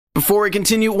Before we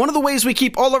continue, one of the ways we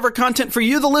keep all of our content for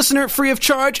you, the listener, free of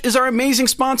charge is our amazing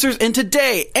sponsors, and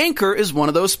today, Anchor is one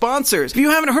of those sponsors. If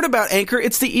you haven't heard about Anchor,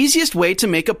 it's the easiest way to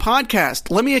make a podcast.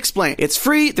 Let me explain. It's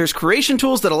free, there's creation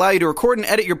tools that allow you to record and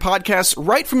edit your podcasts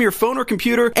right from your phone or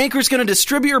computer. Anchor's going to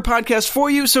distribute your podcast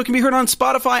for you so it can be heard on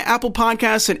Spotify, Apple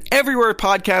Podcasts, and everywhere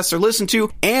podcasts are listened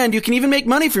to, and you can even make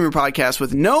money from your podcast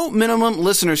with no minimum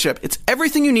listenership. It's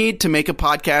everything you need to make a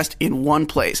podcast in one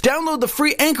place. Download the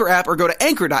free Anchor app or go to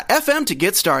anchor.fm to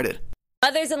get started.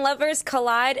 Mothers and lovers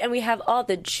collide, and we have all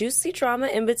the juicy drama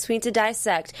in between to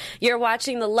dissect. You're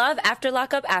watching the Love After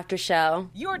Lockup After Show.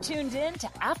 You're tuned in to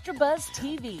AfterBuzz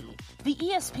TV, the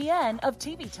ESPN of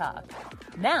TV talk.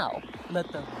 Now, let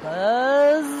the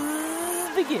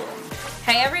buzz begin.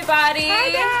 Hey, everybody. Hi,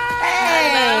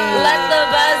 Let the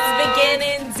buzz begin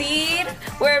indeed.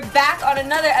 We're back on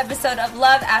another episode of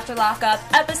Love After Lockup,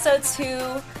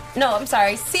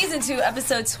 Season 2,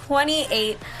 episode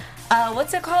 28.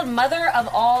 What's it called? Mother of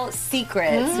All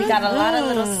Secrets. We got a lot of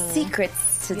little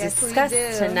secrets to discuss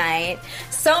tonight.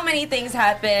 So many things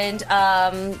happened.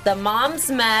 The moms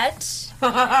met.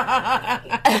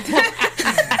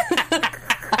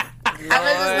 I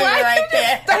was just leaving right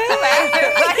there.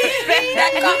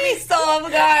 That caught me so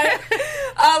off guard.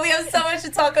 We have so much to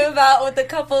talk about with the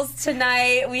couples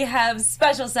tonight. We have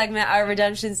special segment, our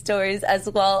redemption stories, as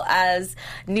well as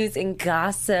news and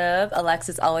gossip.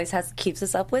 Alexis always keeps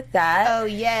us up with that. Oh,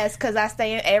 yes, because I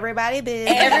stay in everybody's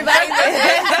business. Everybody's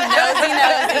nosy.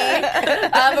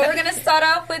 But we're going to start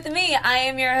off with me. I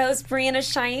am your host, Brianna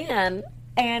Cheyenne.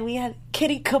 And we have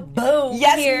Kitty Kaboom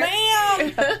here.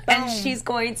 Yes, ma'am. And she's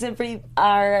going to be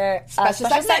our special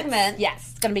segment.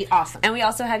 Yes, it's going to be awesome. And we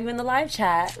also have you in the live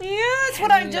chat. Yeah, it's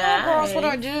what I do, girl. It's what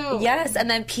I do. Yes,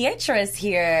 and then Pietra is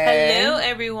here. Hello,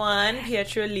 everyone.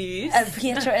 Pietra Elise.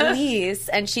 Pietra Elise.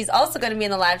 And she's also going to be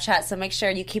in the live chat, so make sure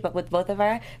you keep up with both of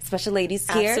our special ladies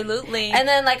here. Absolutely. And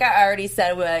then, like I already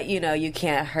said, you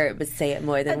can't hurt but say it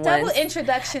more than once. Double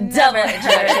introduction. Double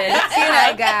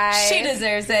introduction. Guys. She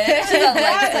deserves it. She doesn't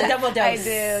like a double dose. I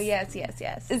do. Yes.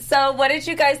 So, what did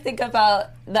you guys think about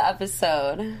the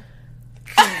episode?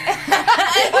 I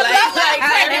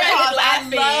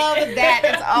love that.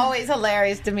 It's always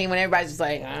hilarious to me when everybody's just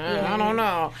like, I don't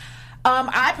know.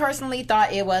 I personally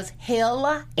thought it was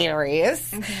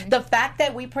hilarious. Mm-hmm. The fact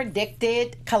that we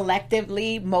predicted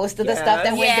collectively most of the stuff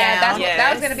that went down.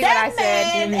 That was going to be what I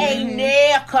said. Ain't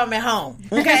never coming home.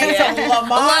 Okay, so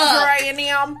Lamar Gray and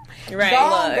them. Right, go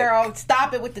on, girl.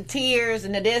 Stop it with the tears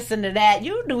and the this and the that.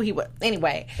 You knew he would.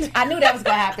 Anyway, I knew that was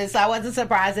going to happen, so I wasn't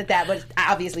surprised at that, but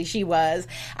obviously she was.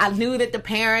 I knew that the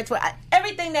parents were.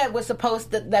 Everything that was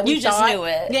supposed to, that we You just knew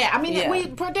it. Yeah, I mean, we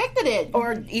predicted it,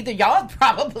 or either y'all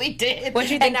probably did. What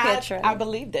do you think, Pietra? I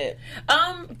believed it.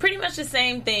 Pretty much the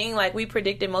same thing. Like, we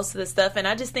predicted most of the stuff, and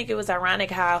I just think it was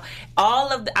ironic how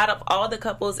out of all the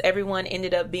couples, everyone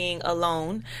ended up being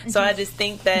alone. So I just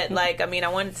think that, I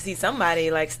wanted to see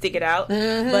somebody stick it out,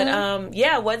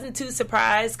 but wasn't too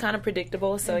surprised. Kind of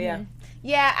predictable. So yeah.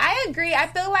 Yeah, I agree. I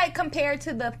feel like compared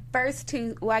to the first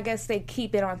two, well, I guess they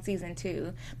keep it on season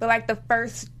 2, but the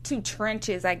first 2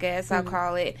 trenches, I guess I'll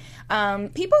call it,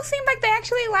 people seem like they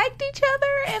actually liked each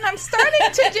other, and I'm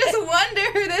starting to just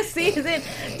wonder this season,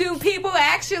 do people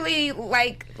actually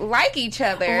like each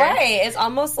other? Right. It's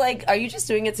almost like, are you just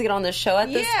doing it to get on the show at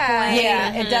this point?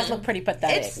 Yeah, it does look pretty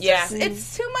pathetic.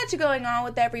 It's too much going on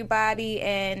with everybody,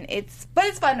 and it's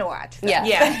fun to watch. So. Yeah.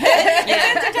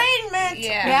 It's entertainment.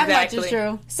 Yeah, exactly. Much is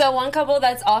true. So one couple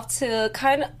that's off to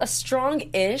kind of a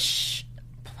strong-ish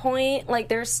point,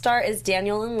 their start is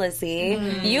Daniel and Lizzie.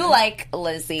 You like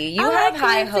Lizzie. You have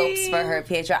high hopes for her,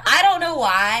 Pietra. I don't know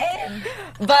why,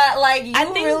 but you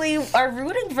really are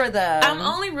rooting for them. I'm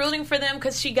only rooting for them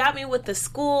because she got me with the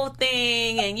school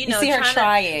thing, and you see her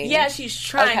trying. Yeah, she's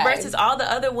trying. Versus all the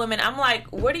other women, I'm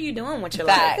like, what are you doing with your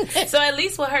life? So at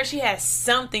least with her, she has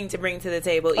something to bring to the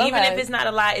table, even if it's not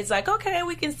a lot. It's like, okay,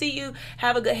 we can see you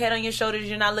have a good head on your shoulders.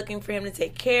 You're not looking for him to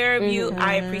take care of you.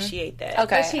 I appreciate that.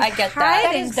 Okay, I get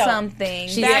that. Something.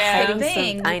 She's That's the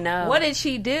thing. I know. What did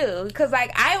she do? Because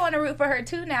I want to root for her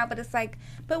too now, but it's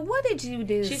but what did you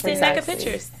do? She's sending naked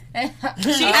pictures. I think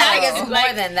it's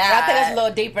more than that. I think it's a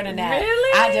little deeper than that.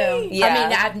 Really? I do. Yeah. I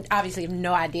mean, I obviously have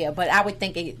no idea, but I would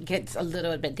think it gets a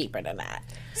little bit deeper than that.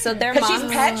 So their because mom,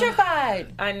 she's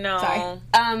petrified. I know.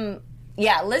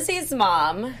 Sorry. Lizzie's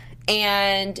mom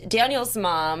and Daniel's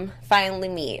mom finally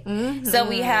meet. So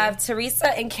we have Teresa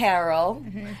and Carol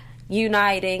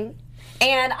uniting.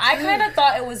 And I kind of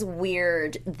thought it was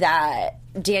weird that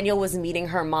Daniel was meeting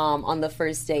her mom on the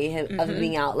first day of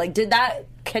being out. Did that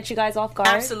catch you guys off guard?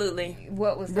 Absolutely.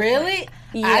 What was really?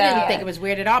 Yeah. I didn't think it was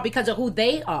weird at all because of who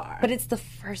they are. But it's the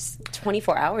first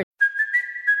 24 hours.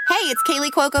 it's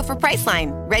Kaylee Cuoco for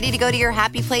Priceline. Ready to go to your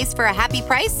happy place for a happy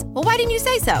price? Well, why didn't you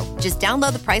say so? Just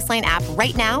download the Priceline app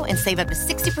right now and save up to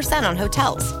 60% on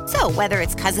hotels. So whether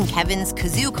it's Cousin Kevin's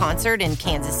Kazoo Concert in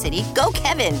Kansas City, go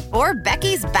Kevin, or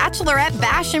Becky's Bachelorette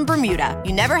Bash in Bermuda,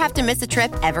 you never have to miss a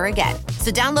trip ever again.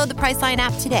 So download the Priceline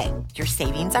app today. Your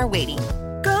savings are waiting.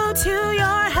 Go to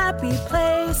your happy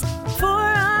place for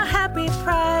a happy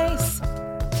price.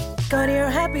 Go to your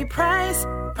happy price,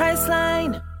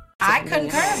 Priceline. I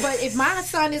concur, but if my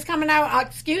son is coming out,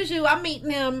 excuse you, I'm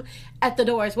meeting him at the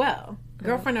door as well.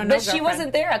 Girlfriend or no But she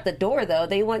wasn't there at the door, though.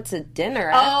 They went to dinner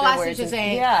Oh, afterwards. I see what you're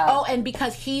saying. Yeah. Oh, and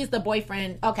because he's the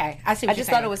boyfriend. Okay, I see what I you're just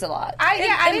saying. thought it was a lot. I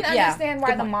didn't yeah. understand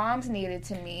why the moms needed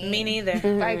to meet. Me neither.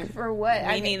 Like, for what?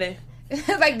 Me neither.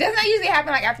 Like, doesn't that usually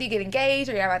happen, like, after you get engaged,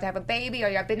 or you're about to have a baby, or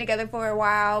y'all been together for a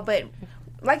while, but...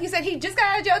 Like you said, he just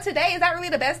got out of jail today. Is that really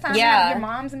the best time to have your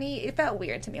moms meet? It felt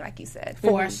weird to me, like you said.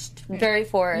 Forced. Very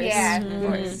forced. Yeah,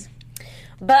 forced.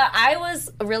 But I was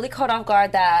really caught off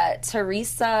guard that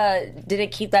Teresa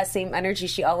didn't keep that same energy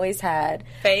she always had.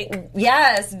 Fake.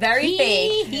 Yes, very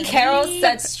fake. Carol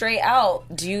said straight out,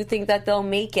 do you think that they'll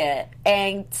make it?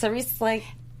 And Teresa's like,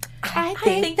 I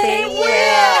think they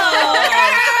will.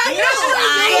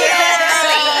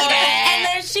 And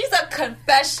then she's a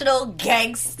confessional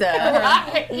gangster.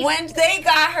 When they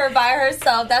got her by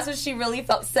herself, that's what she really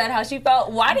said how she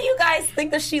felt. Why do you guys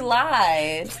think that she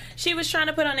lied? She was trying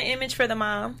to put on an image for the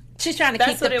mom. She's trying to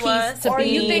That's keep the what it was. peace to Or be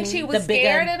you think she was the bigger-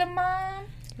 scared of the mom?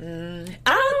 I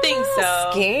don't think so.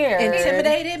 Scared.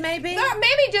 Intimidated, maybe? No,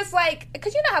 maybe just like,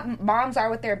 because you know how moms are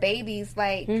with their babies.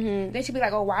 Like, then she'd be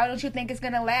like, oh, why don't you think it's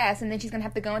going to last? And then she's going to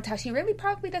have to go and tell. She really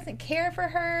probably doesn't care for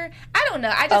her. I don't know.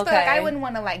 I just feel like I wouldn't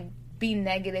want to, like, be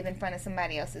negative in front of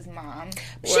somebody else's mom.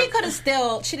 She could have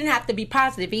still, she didn't have to be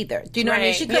positive either. Do you know what I mean?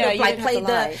 Right. She could have you like didn't have played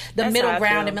to lie. the That's middle how I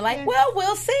ground feel. and been like, well,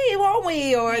 we'll see, won't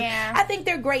we? Or I think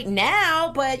they're great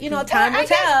now, but you know, time I will guess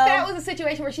tell. that was a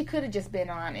situation where she could have just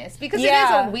been honest, because it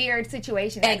Yeah. is a weird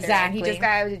situation. that they're in. He just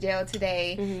got out of jail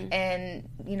today, and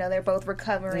you know they're both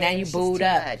recovering. Now you It's just booed too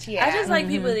up. much. Yeah. I just like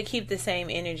people to keep the same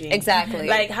energy. Exactly.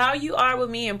 Like how you are with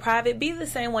me in private, be the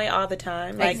same way all the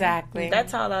time. Like, Exactly.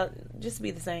 That's all I just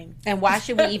be the same. And why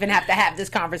should we even have to have this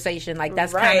conversation? Like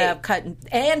that's Right. kind of cutting.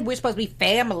 And we're supposed to be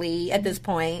family at this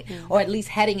point, or at least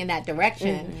heading in that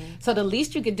direction. So the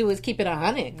least you could do is keep it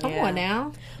 100. Come on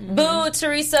now. Boo,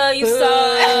 Teresa, you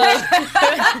suck.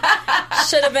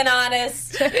 Should have been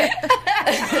honest.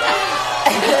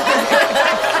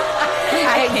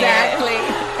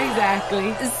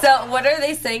 Exactly. So, what are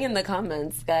they saying in the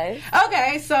comments, guys?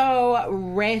 Okay, so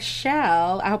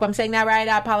Rachel, I hope I'm saying that right.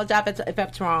 I apologize if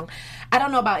that's wrong. I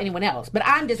don't know about anyone else, but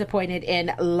I'm disappointed in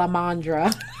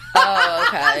Lamondra. Oh,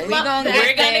 okay. We're gonna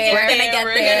get there.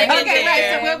 Okay,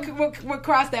 right. So we'll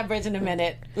cross that bridge in a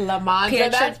minute. Lamondra,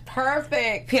 Pietra- that's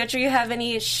perfect. Pietro, you have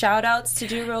any shout outs to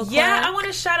do real quick? Yeah, I want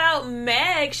to shout out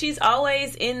Meg. She's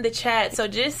always in the chat. So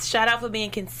just shout out for being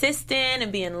consistent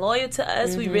and being loyal to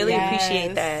us. We really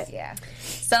appreciate that. Yeah.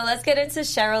 So let's get into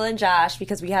Cheryl and Josh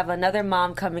because we have another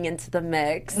mom coming into the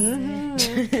mix.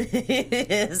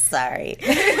 Sorry.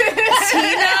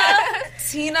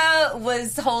 Tina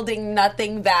was holding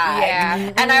nothing back.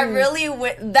 Yeah. And I really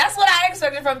that's what I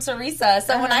expected from Teresa.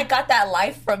 So when I got that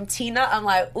life from Tina, I'm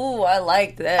like, ooh, I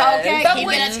like this. Okay. But Keep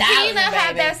when it Tina 1,000, had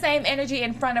baby. that same energy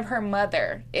in front of her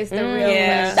mother, is the real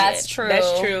Yeah, question. That's true.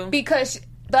 That's true. Because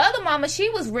the other mama, she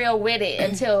was real with it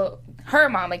until her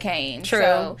mama came. True,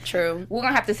 So true. we're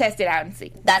gonna have to test it out and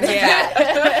see. That's a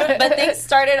fact. But things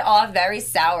started off very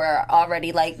sour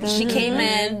already. Like, she came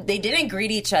in, they didn't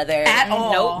greet each other. At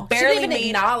all. Nope. She Barely didn't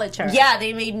even acknowledge her. Yeah,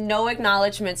 they made no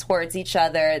acknowledgement towards each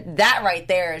other. That right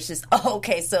there is just, oh,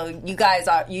 okay, so you guys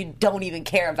you don't even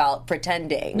care about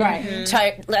pretending. Right.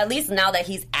 At least now that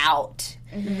he's out.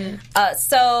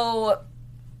 So,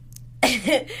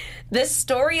 this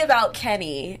story about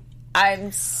Kenny, I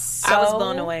was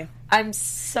blown away. I'm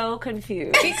so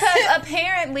confused. Because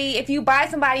apparently, if you buy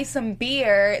somebody some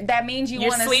beer, that means you You're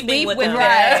want to sleeping sleep with with them.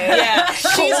 them. Yeah.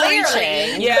 She's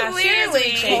reaching. Yeah,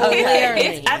 Clearly.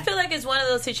 seriously. I feel like it's one of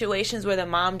those situations where the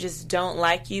mom just don't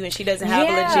like you and she doesn't have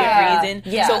Yeah. a legit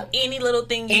reason. Yeah. So any little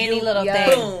thing you Any do, little Yeah.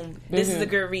 thing. boom, this is a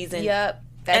good reason. Yep.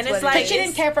 That's And it's what it like- is. She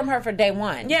didn't care from her for day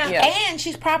one. Yeah. And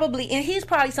he's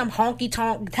probably some honky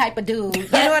tonk type of dude. You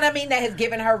know what I mean? That has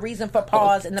given her reason for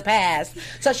pause in the past.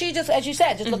 So she just, as you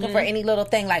said, just looking for any little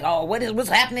thing like, oh, what's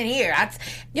happening here?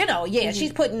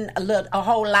 She's putting a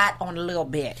whole lot on a little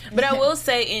bit. But I will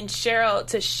say, to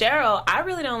Cheryl, I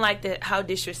really don't like how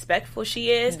disrespectful she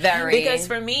is. Very. Because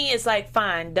for me, it's like,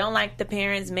 fine, don't like the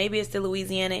parents. Maybe it's the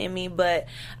Louisiana in me, but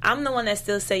I'm the one that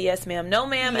still say yes, ma'am, no,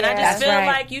 ma'am. And I Yeah. just That's feel right.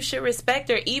 like you should respect her.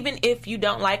 her, even if you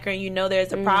don't like her and you know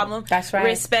there's a problem. That's right.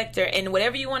 Respect her, and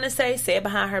whatever you want to say it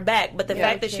behind her back. But the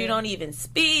fact that you don't even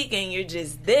speak and you're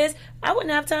just this, I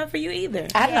wouldn't have time for you either.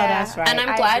 I know that's right. And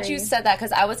I'm glad you said that,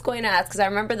 because I was going to ask, because I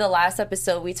remember the last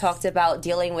episode we talked about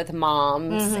dealing with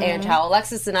moms and how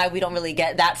Alexis and I, we don't really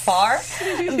get that far.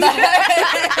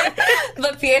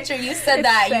 But Pietro, you said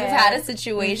that you've had a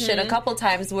situation a couple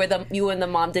times where you and the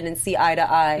mom didn't see eye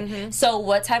to eye. So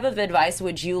what type of advice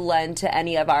would you lend to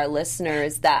any of our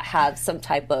listeners that have some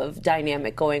type of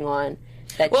dynamic going on?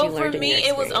 Well, for me,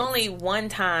 it was only one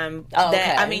time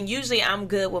that, I mean, usually I'm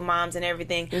good with moms and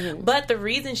everything, but the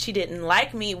reason she didn't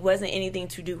like me wasn't anything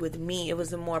to do with me. It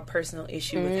was a more personal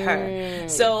issue with her.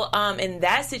 So in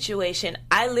that situation,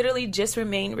 I literally just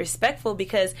remained respectful,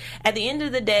 because at the end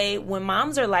of the day, when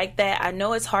moms are like that, I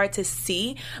know it's hard to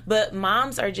see, but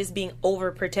moms are just being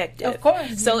overprotective. Of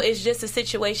course. So it's just a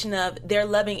situation of they're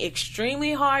loving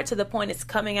extremely hard to the point it's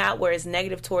coming out where it's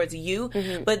negative towards you,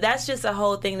 but that's just a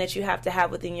whole thing that you have to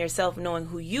have within yourself, knowing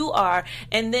who you are,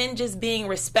 and then just being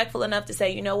respectful enough to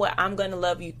say, you know what, I'm going to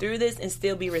love you through this and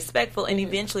still be respectful, and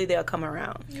eventually they'll come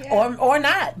around. Or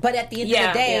not. But at the end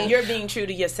of the day, you're being true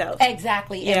to yourself.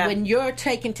 Exactly. And when you're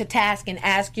taken to task and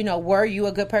asked, you know, were you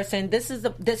a good person? This is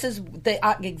the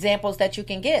examples that you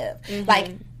can give.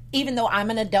 Like, even though I'm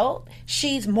an adult,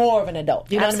 she's more of an adult.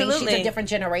 You know what I mean? She's a different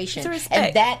generation.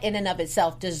 And that in and of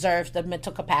itself deserves the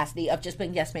mental capacity of just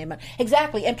being yes, ma'am.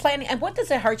 Exactly. And planning. And what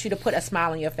does it hurt you to put a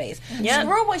smile on your face?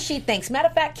 Screw what she thinks. Matter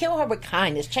of fact, kill her with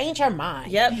kindness. Change her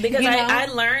mind. Because I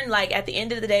learned, like, at the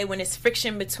end of the day, when it's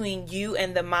friction between you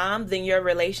and the mom, then your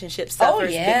relationship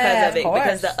suffers because of it.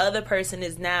 Because the other person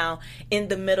is now in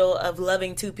the middle of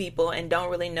loving two people and don't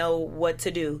really know what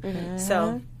to do.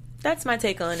 So that's my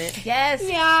take on it. Yes.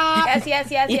 Yeah.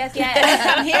 Yes.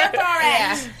 I'm here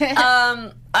for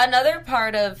it. Another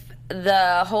part of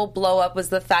the whole blow up was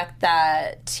the fact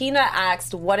that Tina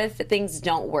asked, what if things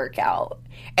don't work out?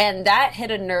 And that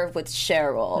hit a nerve with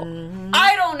Cheryl.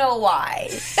 I don't know why.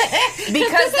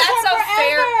 Because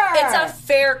it's a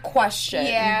fair question.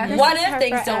 Yeah. What if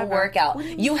things don't work out?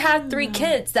 You had 3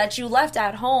 kids that you left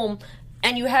at home,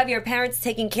 and you have your parents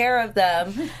taking care of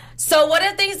them. So what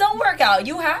if things don't work out?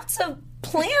 You have to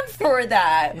plan for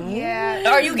that. Yeah.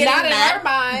 Are you getting Not mad? in her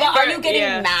mind. But are you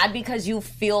getting mad because you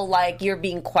feel like you're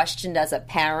being questioned as a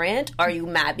parent? Are you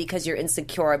mad because you're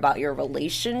insecure about your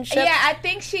relationship? Yeah, I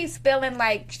think she's feeling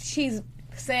like she's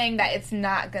saying that it's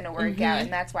not going to work out,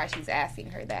 and that's why she's asking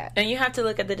her that. And you have to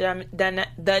look at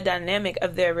the dynamic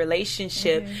of their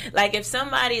relationship. Like, if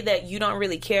somebody that you don't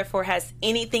really care for has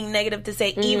anything negative to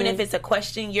say, even if it's a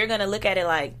question, you're going to look at it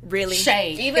like, really?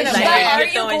 Shade. Even like, are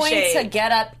you throwing going shade. to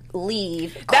get up,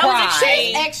 leave, That cry? was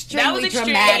extreme. Extremely That was extreme.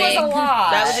 dramatic. It was a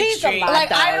lot. That was She's extreme. a lot.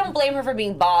 Like, I don't blame her for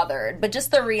being bothered, but just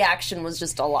the reaction was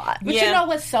just a lot. But you know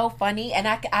what's so funny? And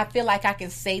I feel like I can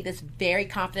say this very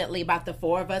confidently about the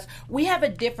 4 of us. We have a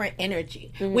different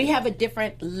energy. We have a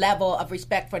different level of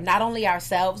respect for not only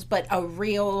ourselves, but a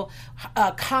real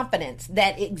confidence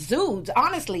that exudes,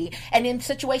 honestly. And in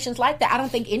situations like that, I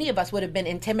don't think any of us would have been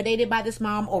intimidated by this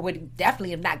mom, or would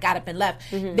definitely have not got up and left.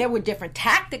 There were different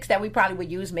tactics that we probably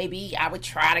would use. Maybe I would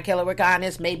try to kill her with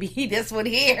kindness. Maybe this one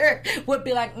here would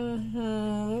be like,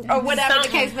 or whatever the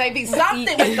case may be.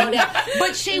 Something would go down.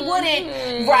 But she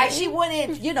wouldn't, right? She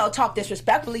wouldn't, talk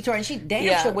disrespectfully to her, and she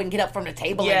damn sure wouldn't get up from the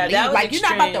table and leave. Like, you're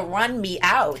not about to run me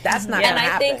out. That's not going to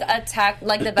happen. And I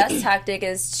think the best tactic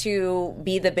is to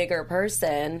be the bigger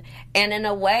person. And in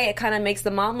a way, it kind of makes the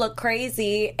mom look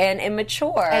crazy and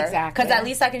immature. Exactly. Because at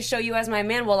least I can show you as my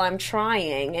man, well, I'm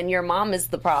trying, and your mom is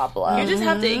the problem. You just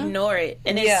have to ignore it.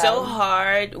 And it's so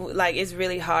hard. Like, it's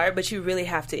really hard, but you really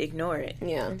have to ignore it.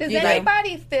 Yeah. Does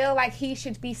anybody feel like he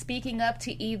should be speaking up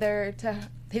to either to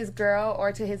his girl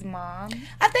or to his mom?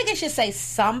 I think it should say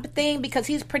something, because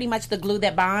he's pretty much the glue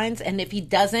that binds, and if he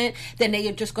doesn't, then they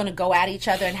are just going to go at each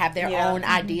other and have their own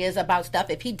ideas about stuff.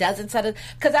 If he doesn't set it,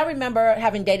 because I remember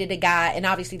having dated a guy, and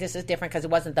obviously this is different because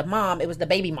it wasn't the mom, it was the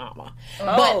baby mama.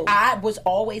 But I was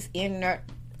always in her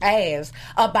ass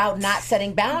about not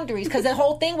setting boundaries, because the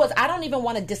whole thing was, I don't even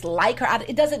want to dislike her.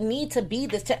 It doesn't need to be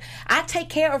this. I take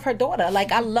care of her daughter.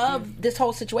 Like, I love this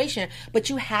whole situation, but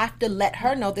you have to let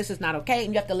her know this is not okay,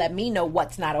 and you have to let me know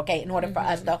what's not okay in order for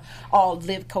us to all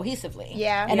live cohesively.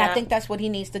 And I think that's what he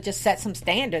needs to just set some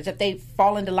standards. If they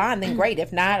fall into line, then great.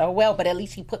 If not, oh well, but at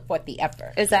least he put forth the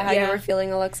effort. Is that how you were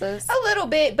feeling, Alexis? A little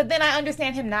bit, but then I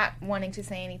understand him not wanting to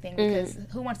say anything, because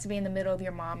who wants to be in the middle of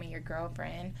your mom and your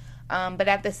girlfriend? But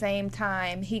at the same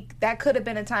time, that could have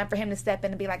been a time for him to step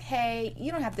in and be like, hey,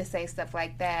 you don't have to say stuff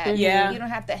like that. Yeah. You don't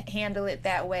have to handle it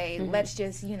that way. Let's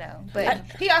just, But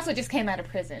he also just came out of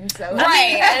prison, so.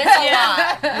 Right. And it's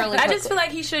a lot. Really I just feel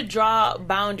like he should draw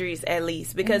boundaries at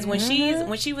least, because when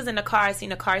she was in the car, I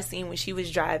seen a car scene when she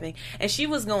was driving, and she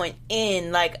was going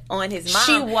in like on his mom.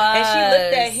 She was. And she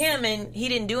looked at him and he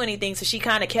didn't do anything, so she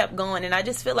kind of kept going. And I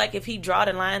just feel like if he draw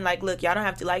the line, like, look, y'all don't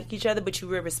have to like each other, but you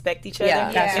will respect each other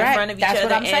in front of each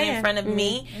other and in front of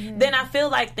me, then I feel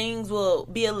like things will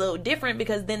be a little different,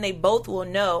 because then they both will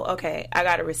know, okay, I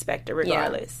gotta respect her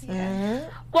regardless.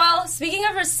 Well, speaking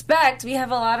of respect, we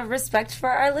have a lot of respect for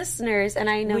our listeners, and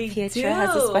I know Pietra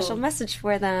has a special message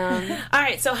for them. All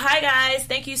right, so hi guys,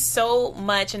 thank you so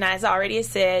much, and as I already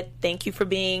said, thank you for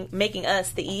making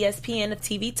us the ESPN of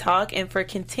TV Talk, and for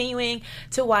continuing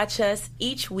to watch us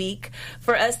each week.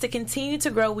 For us to continue to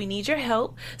grow, we need your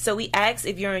help. So we ask,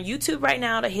 if you're on YouTube right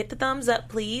now, to hit the thumbs up,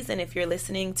 please, and if you're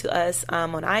listening to us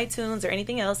on iTunes or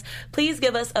anything else, please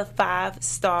give us a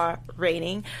 5-star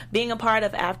rating. Being a part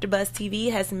of AfterBuzz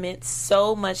TV has meant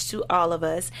so much to all of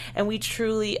us, and we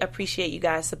truly appreciate you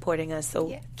guys supporting us,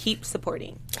 so keep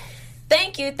supporting.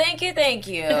 Thank you, thank you, thank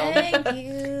you. Thank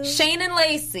you. Shane and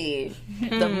Lacey,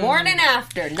 the morning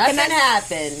after, nothing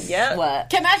happened. Yep. What?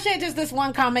 Can I share just this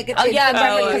one comment? Oh, yeah,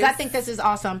 because I think this is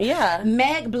awesome. Yeah.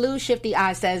 Meg Blue Shifty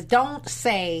Eye says, don't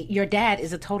say your dad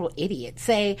is a total idiot.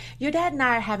 Say, your dad and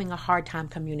I are having a hard time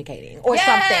communicating or something.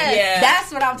 Yeah.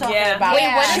 That's what I'm talking about. Wait,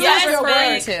 what is that Yes, referring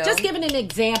right. to? Just giving an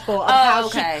example of how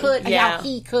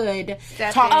he could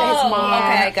talk to his mom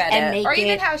and make Or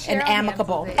even how it Cheryl an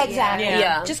amicable. handles it. Exactly.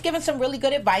 Yeah. Just giving some really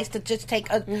good advice to just take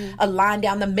a line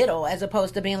down the middle, as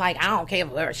opposed to being like, I don't care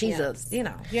for her. She's you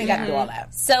ain't got to do all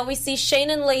that. So we see Shane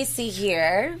and Lacey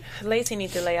here. Lacey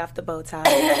needs to lay off the bow tie.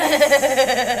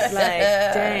 Like,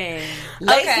 dang.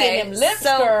 Lacey and them lips,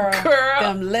 girl.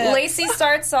 Them lips. Lacey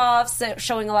starts off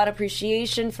showing a lot of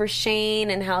appreciation for Shane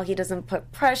and how he doesn't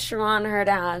put pressure on her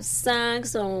to have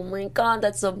sex. Oh my God,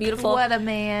 that's so beautiful. What a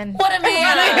man. What a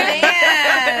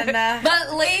man. Man.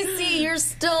 But Lacey, you're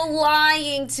still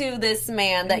lying to this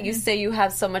man that you say you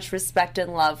have so much respect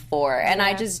and love for. And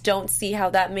I just don't see how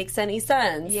that makes any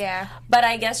sense. Yeah. But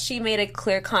I guess she made it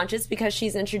clear conscious because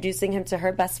she's introducing him to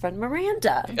her best friend,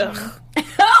 Miranda.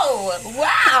 Oh,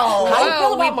 wow. How you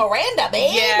feel about Miranda,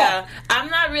 babe? Yeah, I'm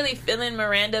not really feeling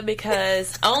Miranda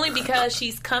because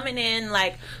she's coming in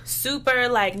like super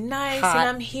like nice Hot. and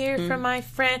I'm here for my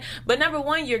friend. But number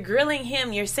one, you're grilling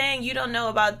him. You're saying you don't know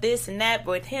about this and that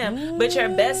with him, but your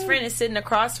best friend is sitting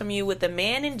across from you with a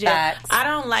man in jail. Facts. I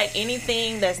don't like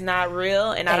anything that's not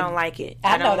real, and I don't like it.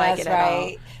 I know don't like that's it at all.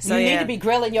 right. So, you need to be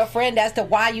grilling your friend as to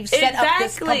why you've set up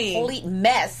this Exactly. complete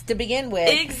mess to begin with.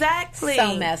 Exactly.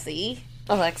 So messy.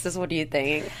 Alexis, what do you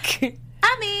think?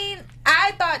 I mean,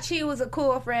 I thought she was a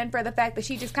cool friend for the fact that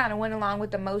she just kind of went along with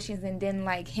the motions and didn't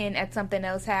like hint at something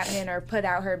else happening or put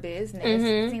out her business.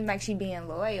 It seemed like she being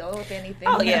loyal, if anything.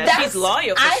 Oh yeah, she's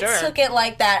loyal for sure. I took it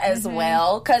like that as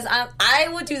well because I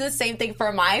would do the same thing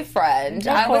for my friend.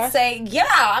 I would say, yeah,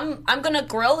 I'm gonna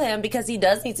grill him because he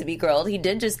does need to be grilled. He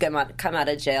did just come out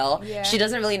of jail. Yeah. She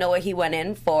doesn't really know what he went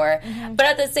in for. But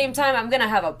at the same time, I'm gonna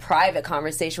have a private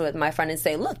conversation with my friend and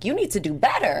say, look, you need to do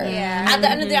better. Yeah. At the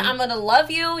end of the day, I'm gonna love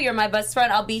you. You're my best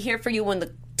friend. I'll be here for you when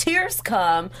the tears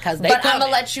come, but I'm gonna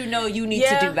let you know you need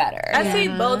to do better. I see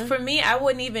both. For me, I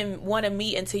wouldn't even want to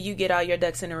meet until you get all your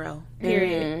ducks in a row.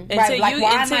 Period. Right, like,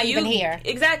 why am I even here?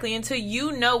 Exactly. Until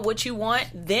you know what you want,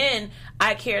 then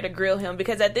I care to grill him.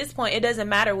 Because at this point, it doesn't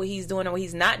matter what he's doing or what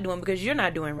he's not doing because you're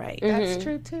not doing right. That's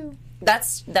true too.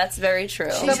 That's very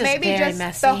true. So maybe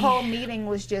just the whole meeting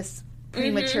was just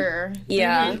premature.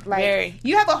 Yeah. Like,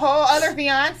 you have a whole other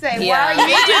fiance. Why are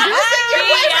you introducing your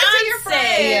boyfriend to your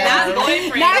friend? Not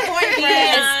boyfriend. Not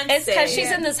boyfriend. It's because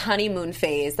she's in this honeymoon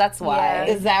phase. That's why. Yeah.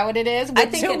 Is that what it is? With I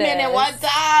think two it men is. at one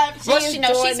time.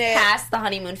 She's past the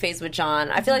honeymoon phase with John.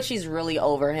 I feel like she's really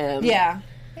over him. Yeah.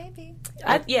 Maybe.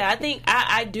 I think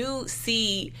I do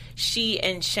see she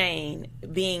and Shane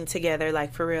being together,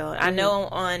 like for real. I know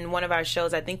on one of our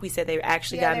shows, I think we said they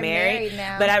actually got they're married, married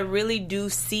now. but I really do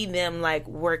see them like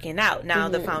working out. Now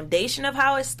the foundation of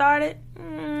how it started,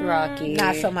 Rocky.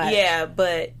 Not so much. yeah,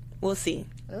 but we'll see.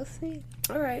 We'll see.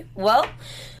 All right. Well,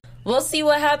 we'll see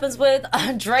what happens with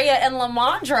Andrea and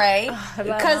Lamondre.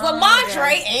 Because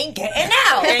Lamondre ain't getting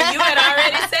out. And you had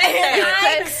already said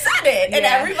that. I said it. And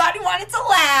everybody wanted to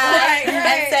laugh.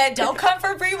 And said, don't come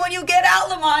for free when you get out,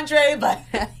 Lamondre.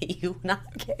 But you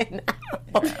not getting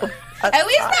out. At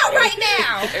least not right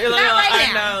now. Not right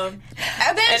I now. know.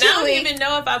 And I don't even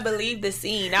know if I believe the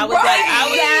scene. I was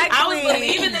I was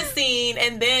believing the scene,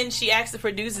 and then she asked the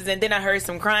producers, and then I heard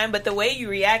some crying. But the way you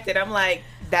reacted, I'm like,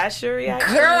 that's your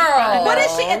reaction, girl. What is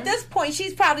she at this point?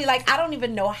 She's probably like, I don't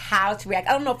even know how to react.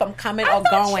 I don't know if I'm coming or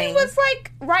going. She was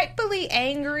like rightfully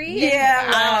angry.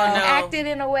 Yeah, I don't know. Acted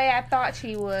in a way I thought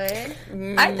she would.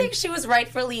 I think she was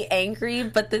rightfully angry,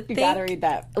 but the You thing, gotta read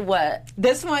that. What?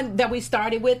 This one that we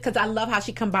started with, because I love how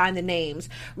she combined the names.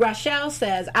 Rochelle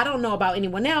says, I don't know about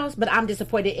anyone else, but I'm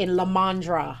disappointed in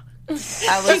Lamondra.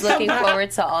 I was looking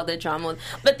forward to all the drama.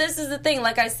 But this is the thing,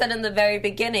 like I said in the very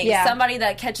beginning, somebody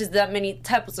that catches that many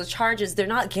types of charges, they're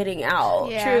not getting out.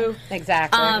 Yeah. True.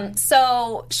 Exactly.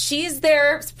 So she's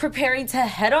there preparing to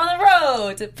head on the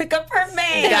road to pick up her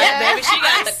man. Baby, she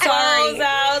got the clothes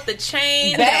out, the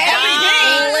chain,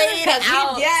 Laid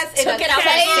out. Yes, Took it out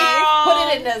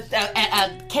put it in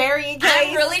a carrying case.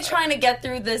 I'm really trying to get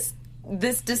through this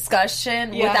discussion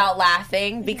without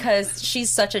laughing because she's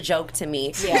such a joke to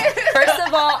me. Yeah. First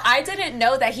of all, I didn't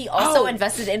know that he also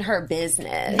invested in her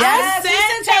business. Yes, he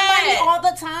sends her money all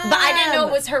the time. But I didn't know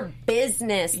it was her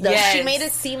business, though. Yes. She made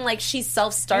it seem like she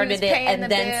self-started it paying and the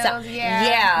then bills,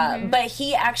 yeah. But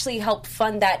he actually helped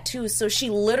fund that too, so she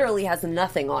literally has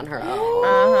nothing on her own.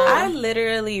 I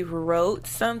literally wrote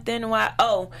something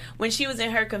when she was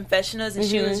in her confessionals and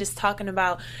she was just talking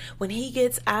about when he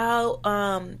gets out,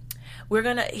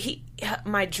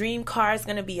 my dream car is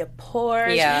gonna be a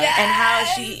Porsche, and how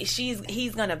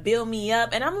he's gonna build me up,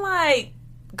 and I'm like,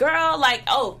 girl, like,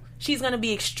 she's gonna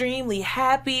be extremely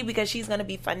happy because she's gonna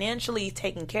be financially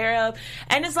taken care of,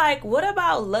 and it's like, what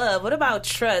about love? What about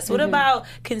trust? What about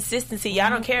consistency? Y'all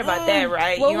don't care about that,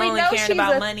 right? Well, You're we only know caring she's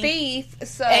about a money. thief,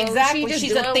 so Exactly. she just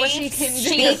She's doing a what thief. she can do.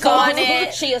 Speak on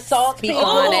it. She assaults people.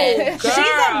 on it. She's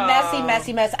a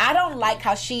messy mess. I don't like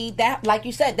how like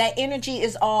you said, that energy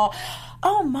is all,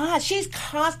 oh my, she's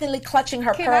constantly clutching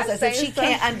her pearls as if she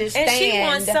can't understand. And she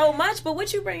wants so much, but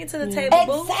what you bringing to the table,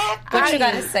 boo? Exactly. What you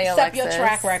gotta say, Except Alexis? your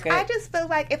track record. I just feel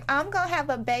like if I'm gonna have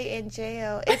a bae in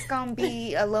jail, it's gonna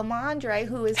be a Lamondre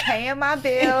who is paying my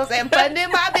bills and funding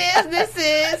my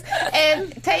businesses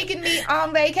and taking me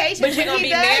on vacation But you when gonna he be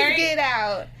does married? get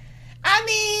out. I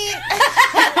mean,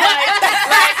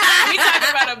 We talking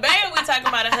about a bae or we talking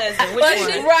about a husband? Which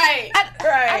one? Right.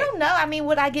 I don't know. I mean,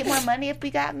 would I get more money if we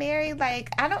got married? Like,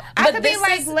 I could be this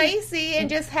like is- Lacey and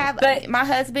just have my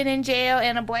husband in jail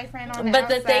and a boyfriend on the But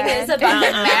outside. the thing is about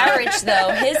the marriage,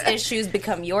 though, his issues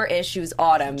become your issues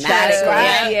automatically. That's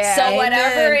right. Yeah. So Amen.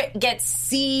 whatever it gets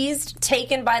seized,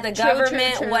 taken by the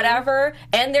government, true. whatever,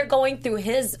 and they're going through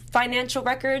his financial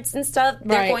records and stuff,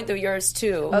 they're Right. going through yours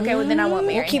too. Okay, well then I won't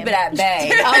marry We'll keep him. it at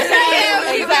bay.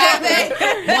 Okay, exactly.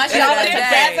 Once y'all are It's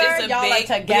together, a y'all are big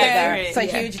together. difference.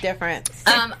 It's a huge difference.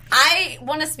 I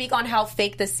want to speak on how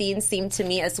fake the scene seemed to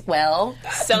me as well.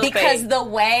 So because fake. the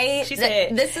way She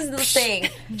said, this is the thing,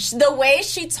 the way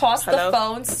she tossed Hello? the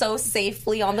phone so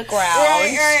safely on the ground,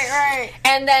 Right.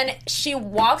 and then she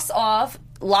walks off,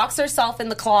 locks herself in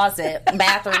the closet,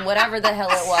 bathroom, whatever the hell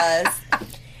it was.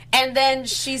 And then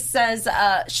she says,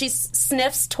 she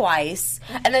sniffs twice,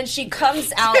 and then she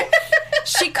comes out.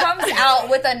 She comes out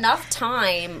with enough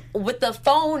time, with the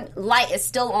phone light is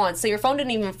still on, so your phone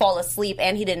didn't even fall asleep,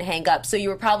 and he didn't hang up. So you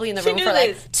were probably in the room knew for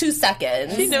like this. 2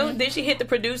 seconds. She knew. Then she hit the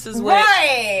producers with,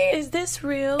 Right? "Is this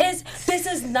real? This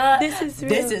is not. This is real.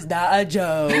 This is not a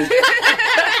joke.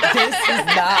 This is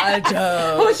not a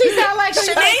joke. She sound like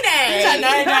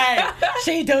Shanae.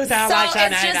 She do sound So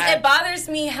like it's just, it bothers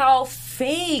me how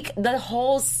fake the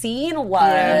whole scene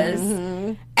was.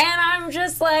 And I'm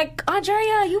just like,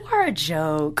 Andrea, you are a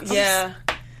joke. Yeah.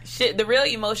 Shit, the real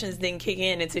emotions didn't kick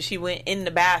in until she went in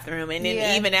the bathroom, and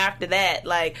then even after that,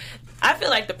 like, I feel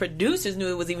like the producers knew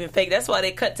it was even fake. That's why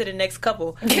they cut to the next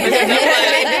couple. Ain't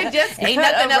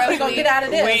nothing else we gonna get out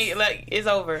of this. Wait, like, it's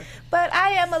over. But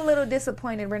I am a little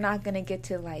disappointed we're not going to get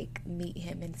to, like, meet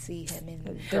him and see him in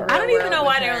the real I don't even know world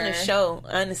why with they're on the her. show,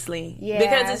 honestly. Yeah.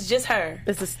 Because it's just her.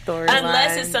 It's a story.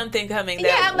 Unless it's something coming that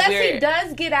Yeah, unless we're... he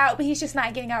does get out, but he's just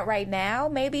not getting out right now.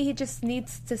 Maybe he just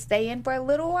needs to stay in for a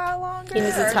little while longer. He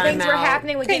needs a or things were timeout.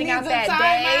 happening with getting out needs a that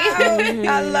day.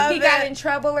 I love He got in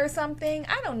trouble or something.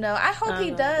 I don't know. I hope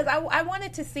he does. I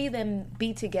wanted to see them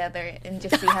be together and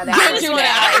just see how that I works just want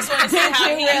out. to see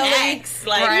how he acts.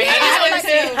 Like, Right. I just want to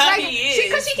see how Like he is.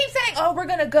 Because she keeps saying, "Oh, we're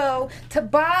gonna go to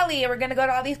Bali, and we're gonna go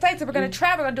to all these places. We're gonna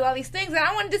travel. We're gonna do all these things." And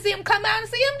I wanted to see him come out and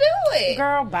see him do it.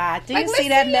 Girl, bye. Do Like, you let's see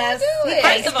that see y'all mess? do it. He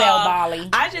First of spelled all, Bali.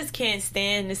 I just can't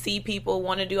stand to see people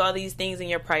want to do all these things and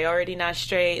your priority not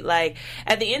straight. Like,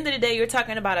 at the end of the day, you're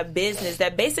talking about a business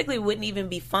that basically wouldn't even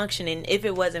be functioning if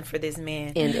it wasn't for this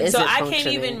man. And so isn't I can't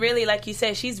functioning. even really, like you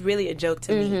said, she's really a joke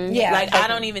to me. Yeah, like, okay. I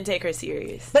don't even take her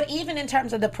serious. But even in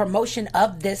terms of the promotion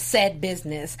of this said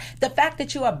business, the fact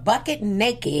that you are bucket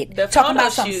naked, The talking photo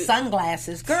about some shoot.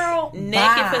 sunglasses, girl, Naked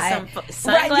bye. for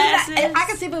some Right, sunglasses? I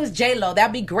can see if it was J-Lo,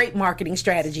 that'd be great marketing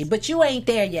strategy. But you ain't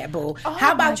there yet, boo.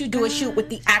 How about you do a shoot with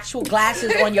the actual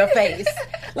glasses on your face?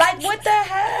 Like, what the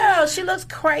hell? She looks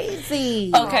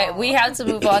crazy. Okay, we have to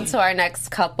move on to our next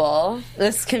couple.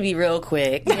 This can be real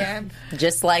quick. Yeah.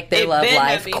 Just like their It love better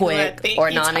life, be who I quick think or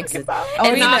you talking non-existent. about. we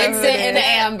know who Non-existent it in is.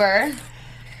 Amber.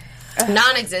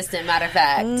 Non-existent, matter of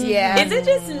fact. Yeah. Is it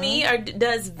just me, or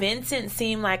does Vincent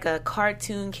seem like a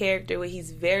cartoon character where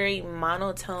he's very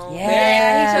monotone,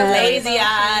 Yeah, very he lazy shows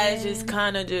eyes, just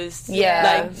kind of just,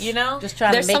 Yeah. like, you know? Just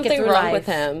trying There's to make it something through wrong life. with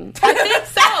him. I think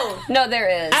so. No, there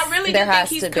is. I really there do think has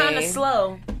he's to kind of be.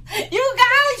 slow. You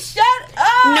guys, shut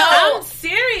up. No, I'm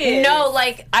serious. No,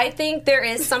 like, I think there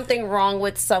is something wrong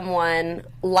with someone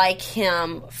like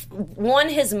him. One,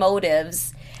 his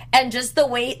motives, and just the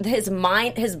way his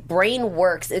brain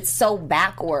works. It's so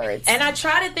backwards. And I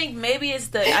try to think maybe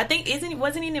it's I think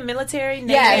wasn't he in the military?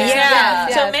 Navy Yeah, or something? yeah.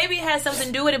 So Yes. maybe it has something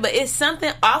to do with it, but it's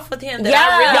something off with him that Yeah. I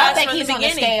Y'all realized I think from he's the on the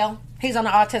beginning. scale. He's on the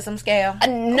autism scale. No,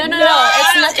 No, it's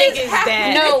I don't not. think it's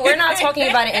that. No, we're not talking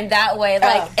about it in that way.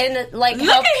 Like, Look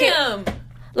how at him.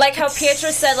 like how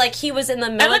Pietra said, like he was in the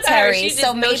look at her. military, She just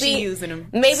so knows maybe she using him.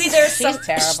 maybe there's She's some.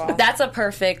 terrible. That's a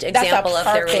perfect That's example a of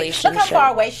their perfect. relationship. Look how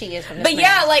far away she is from this But man.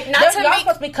 yeah, like, not They're- to y'all make-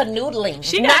 supposed to be canoodling.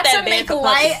 She got not that to bad make for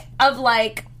light puppies. of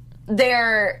like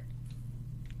their,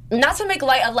 not to make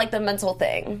light of like the mental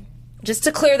thing. Just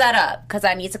to clear that up, because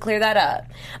I need to clear that up.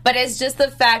 But it's just the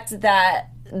fact that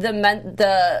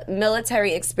the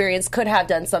military experience could have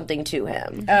done something to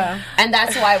him, and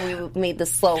that's why we made the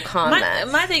slow comment.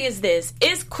 My thing is this: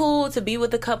 it's cool to be with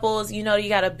the couples. You know, you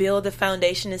got to build the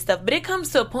foundation and stuff. But it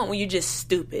comes to a point where you're just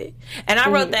stupid. And I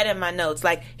wrote that in my notes.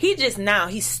 Like he's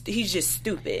just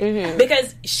stupid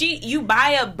because you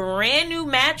buy a brand new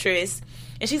mattress.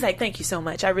 And she's like, "Thank you so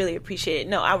much. I really appreciate it.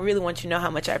 No, I really want you to know how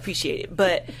much I appreciate it.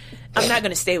 But I'm not going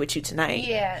to stay with you tonight.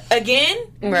 Yeah. Again?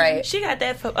 Right. She got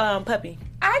that puppy.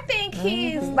 I think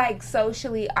he's like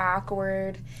socially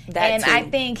awkward, That and too. I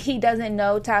think he doesn't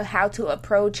know how to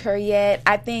approach her yet.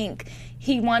 I think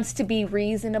he wants to be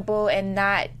reasonable and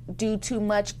not do too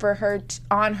much for her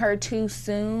on her too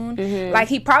soon. Like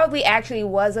he probably actually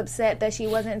was upset that she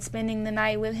wasn't spending the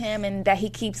night with him and that he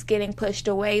keeps getting pushed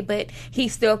away, but he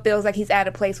still feels like he's at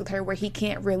a place with her where he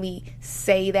can't really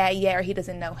say that yet, or he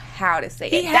doesn't know how to say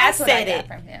it. That's what I got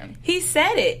from him. He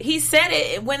said it. He said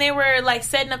it when they were like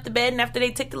setting up the bed, and after they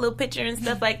took the little picture and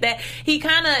stuff like that, he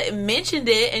kind of mentioned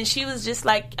it, and she was just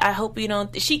like, "I hope you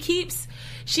don't."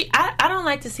 I don't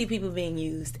like to see people being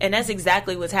used, and that's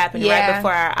exactly what's happening right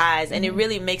before our eyes, and it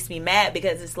really makes me mad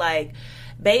because it's like,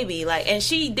 baby, like, and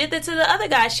she did that to the other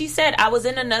guy. She said, "I was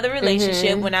in another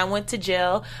relationship when I went to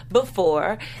jail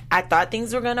before. I thought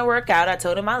things were gonna work out. I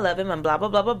told him I love him and blah blah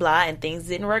blah blah blah, and things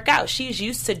didn't work out." She's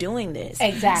used to doing this,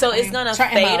 Exactly. so it's gonna Try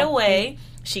 'em fade out. away.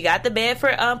 She got the bed for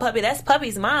Puppy. That's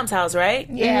Puppy's mom's house, right?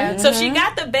 Yeah. So she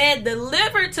got the bed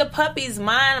delivered to Puppy's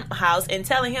mom house and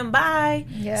telling him, "Bye.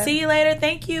 Yeah. See you later.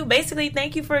 Thank you. Basically,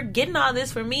 thank you for getting all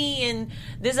this for me and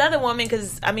this other woman,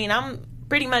 because, I mean, I'm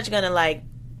pretty much going to, like,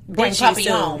 Bring ditch you puppy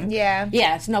soon." home. Yeah.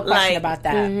 Yes, no question Like, about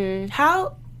that.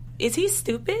 How... Is he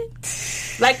stupid?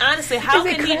 Like, honestly, how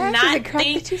Is it can he crack? Is not it crack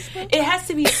think... that you smell? It has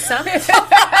to be something.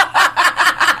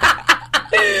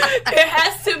 It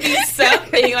has to be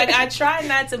something. Like, I try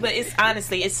not to, but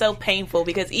it's so painful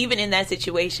because even in that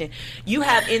situation, you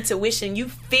have intuition. You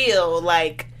feel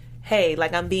like, hey,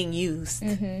 like I'm being used. So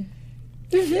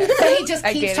he just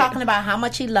I keeps get it. talking about how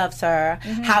much he loves her,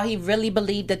 how he really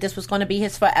believed that this was going to be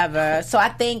his forever. So I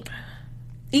think,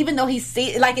 even though he's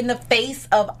like in the face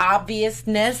of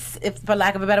obviousness, if for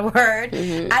lack of a better word,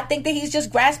 I think that he's just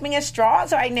grasping at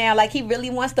straws right now. Like he really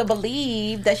wants to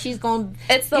believe that she's going.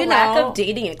 It's the lack of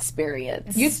dating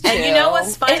experience. And you know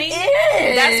what's funny? It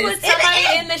is. That's what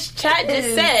somebody in the chat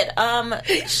just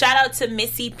said. Shout out to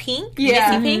Missy Pink.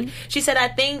 Yeah. Missy Pink. She said, "I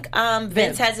think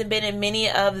Vince hasn't been in many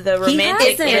of the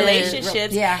romantic hasn't.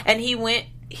 relationships, Yeah. and he went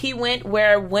he went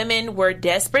where women were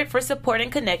desperate for support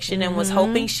and connection and was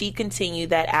hoping she continued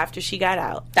that after she got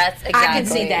out. That's exactly. I can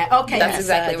see that. Okay, That's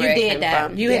exactly where you it did came that.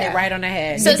 from. You hit it right on the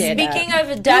head. So You did speaking that.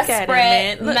 of desperate,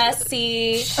 man. Look.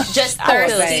 messy, just I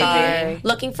feel thirsty, sorry.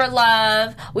 looking for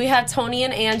love, we have Tony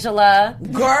and Angela.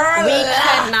 Girl, We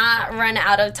cannot run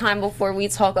out of time before we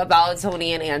talk about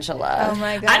Tony and Angela. Oh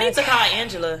my god. I need to call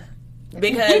Angela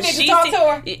because You need to she talk to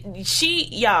her.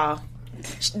 y'all.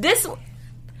 This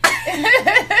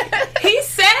he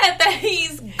said that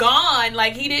he's gone,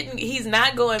 like he's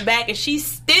not going back, and she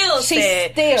still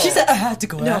said I have to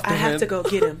go after I have him. to go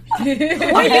get him. I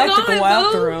have to go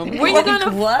after him. Where you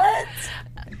gonna? What?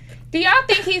 Do y'all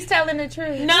think he's telling the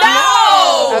truth?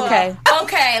 No. Okay.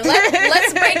 Okay,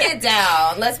 let's break it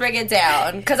down. Let's break it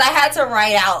down because I had to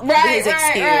write out his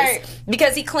excuse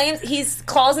because he claims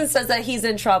calls and says that he's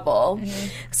in trouble.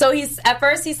 So at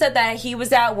first he said that he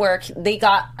was at work. They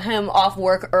got him off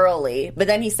work early, but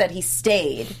then he said he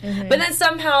stayed. But then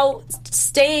somehow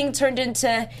staying turned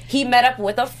into he met up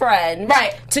with a friend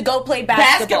to go play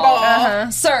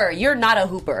basketball. Sir, you're not a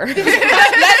hooper.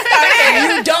 Let's start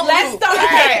there. You don't Let's hoop. start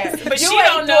there. But You she ain't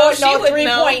don't know. doing She no would 3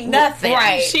 know. point nothing.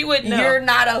 Right. She would know. You're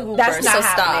not a hooper. That's not so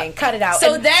happening. stop. Cut it out.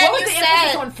 So And then what was you the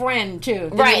emphasis said, on friend too?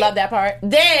 Did Right. you love that part?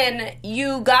 then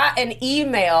you got an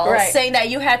email saying that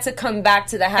you had to come back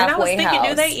to the And I was halfway thinking, house.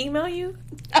 do they email you?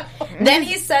 Then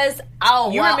he says, "Oh,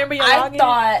 You well, remember your I login?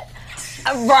 thought,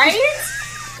 right."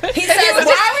 He says, He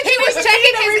was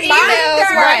checking his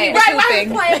emails while he was hooping.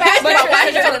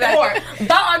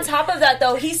 But on top of that,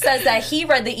 though, he says that he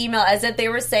read the email as if they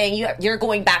were saying you're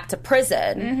going back to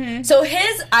prison. So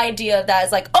his idea of that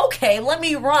is like, okay, let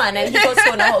me run, and he goes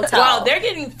to a hotel. Well, they're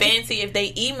getting fancy if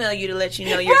they email you to let you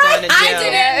know you're going to jail. I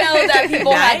didn't know that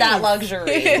people had that Nice.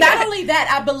 luxury. Not only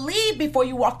that, I believe before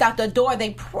you walked out the door, they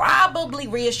probably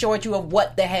reassured you of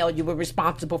what the hell you were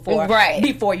responsible for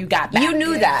before you got back. You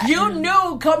knew that. You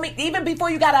knew even before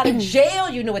you got out of jail,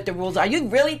 you knew what the rules are. You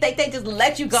really think they just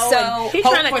let you go So, and He's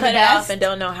hope trying to for cut the it best? off and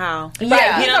don't know how.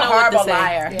 Yeah. He's You a don't know what to horrible say.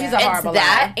 liar. He's a It's horrible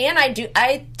that, liar. and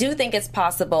I do think it's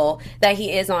possible that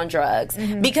he is on drugs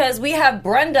because we have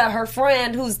Brenda, her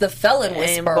friend, who's the felon And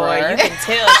whisperer. boy, you can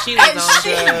tell she was on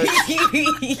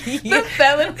drugs. The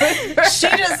felon whisperer. She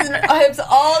just hips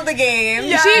all the games.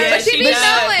 Yeah, She be does.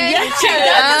 knowing. Yeah. She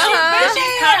does. But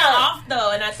she's Yeah. kind of off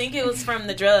though, and I think it was from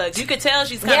the drugs. You could tell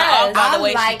she's kind of Yes. off by the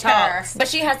way like she her. talks. But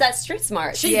she has that street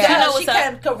smart. She You know does. what's She up.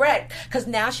 can correct because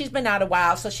now she's been out a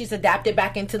while, so she's adapted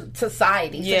back into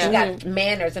society. So Yeah. she got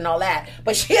manners and all that.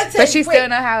 But she But she still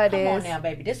know how it Come on is. now,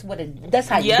 baby. This is what that's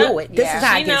how you Yep. do it. This is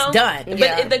how it You gets know, done. But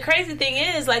Yeah. the crazy thing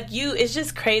is, like, it's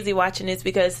just crazy watching this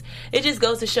because it just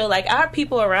goes to show, like, our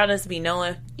people around us be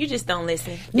knowing. You just don't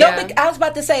listen. No, Yeah. I was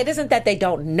about to say it isn't that they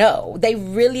don't know. They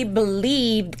really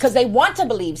believe because they want to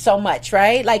believe so much,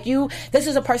 right? Like this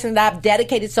is a person that I've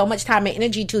dedicated so much time and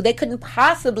energy to. They couldn't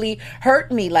possibly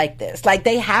hurt me like this. Like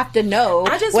they have to know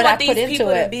I just what want I these put into people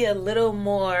it. to be a little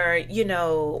more,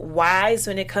 wise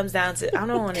when it comes down to. I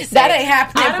don't want to say That ain't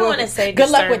happening, I don't boo. want to say Good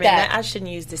luck with discernment. that. I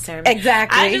shouldn't use discernment.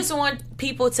 Exactly. I just want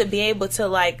people to be able to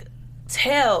like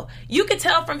tell. You could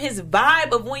tell from his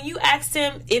vibe of when you asked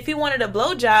him if he wanted a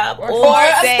blowjob or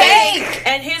a steak.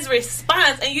 and his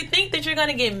response, and you think that you're going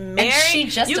to get married. she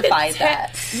justified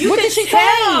that. You What can did she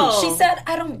tell. She said,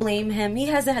 "I don't blame him. He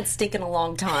hasn't had steak in a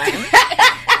long time."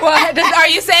 Well, are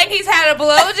you saying he's had a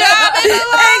blowjob in a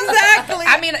long Exactly.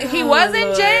 I mean, he was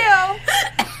in jail.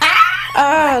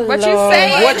 Oh, What you Lord.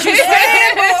 saying? What you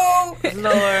saying, boo?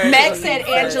 Lord. Meg said,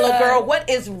 Angela, girl, what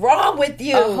is wrong with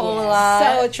you? A whole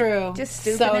lot. So true. Just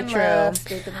stupid so in true. love.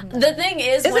 Stupid in love. The thing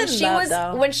is, Is when it she love, was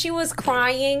though? when she was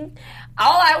crying,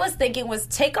 all I was thinking was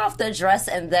take off the dress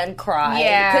and then cry.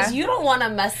 Yeah. because you don't want to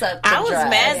mess up. The I was dress.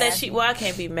 mad that well, I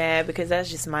can't be mad because that's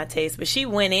just my taste. But she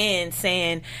went in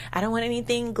saying, I don't want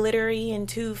anything glittery and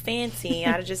too fancy.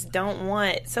 I just don't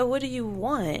want. So what do you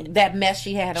want? That mess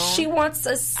she had on. She wants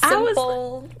a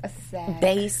simple, A sad.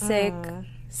 basic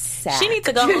sack. She needs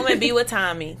to go home and be with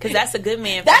Tommy because that's a good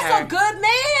man for her. That's a good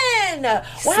man.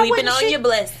 Why Sleeping wouldn't on she? your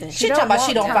blessings. She talking about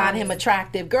she don't want find Tommy. him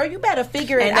attractive. Girl, you better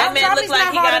figure it And out. that man Tommy's looks like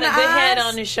not he hard got on a the good head eyes.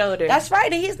 on his shoulder. That's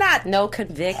right. And he's not no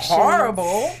conviction,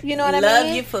 horrible. You know what I Love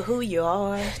mean? you for who you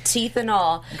are. teeth and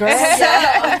all. Girl.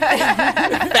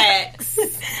 Facts.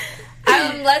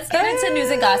 Let's get into news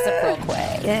and gossip real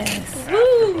quick. Yes.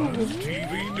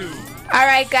 TV News. All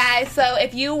right, guys. So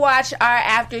if you watch our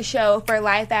after show for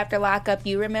Life After Lockup,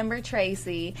 you remember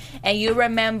Tracy, and you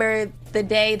remember the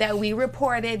day that we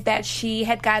reported that she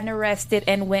had gotten arrested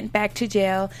and went back to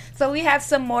jail. So we have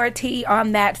some more tea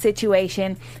on that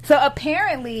situation. So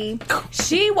apparently,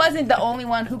 she wasn't the only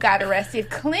one who got arrested.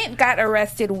 Clint got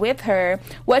arrested with her,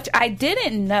 which I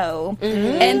didn't know.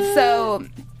 And so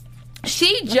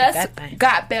she just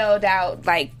got bailed out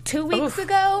like 2 weeks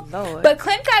ago. Lord. But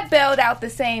Clint got bailed out the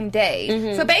same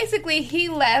day. So basically, he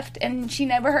left and she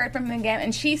never heard from him again.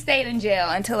 And she stayed in jail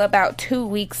until about 2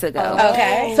 weeks ago.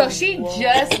 Okay. So she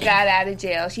just got out of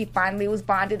jail. She finally was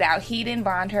bonded out. He didn't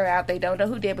bond her out. They don't know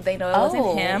who did, but they know it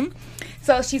wasn't him.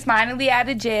 So she's finally out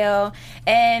of jail,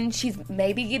 and she's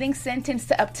maybe getting sentenced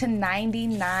to up to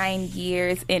 99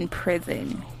 years in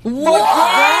prison. What?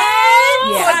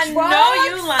 Yeah. I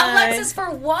know you lying. Alexis,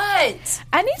 for what?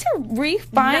 I need to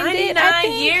re-find it.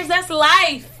 99 years, that's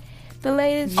life. The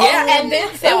latest. Yeah, and then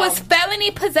it was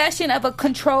felony possession of a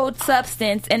controlled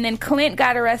substance, and then Clint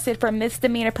got arrested for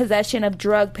misdemeanor possession of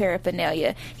drug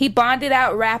paraphernalia. He bonded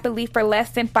out rapidly for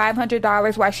less than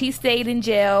 $500 while she stayed in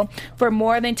jail for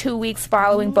more than 2 weeks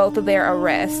following both of their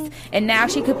arrests. And now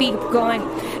she could be going,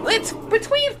 it's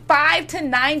between 5 to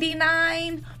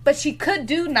 99, but she could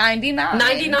do 99.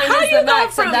 99 How is you the go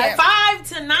max. from So that's 5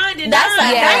 to 99?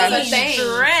 That's a thing.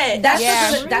 stretch.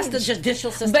 That's the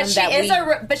judicial system but she that is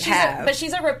we but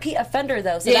she's a repeat offender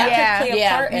though, so Yeah. that could play a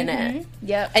Yeah. part in it.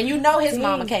 Yep. And you know his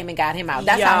mama came and got him out.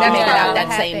 That's Yeah. how he made it That's out what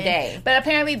that same happened. day. But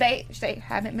apparently they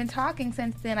haven't been talking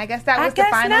since then. I guess that I was the guess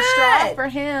final not. straw for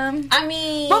him. I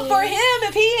mean, But for him,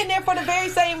 if he in there for the very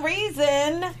same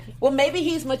reason, well, maybe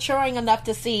he's maturing enough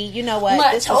to see, you know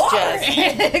what, this was just...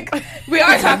 We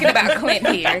are talking about Clint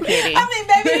here, Kitty. I mean,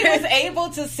 maybe he was able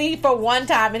to see for one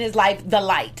time in his life the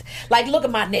light. Like, look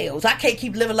at my nails. I can't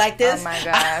keep living like this. Oh my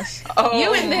gosh. Oh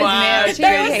You and this my nail. She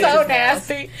They really were hates so his nails.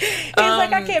 nasty. He's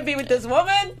like, I can't be with this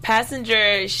woman.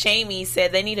 Passenger Shamey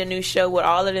said they need a new show with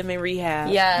all of them in rehab.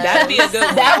 Yeah. That'd be a good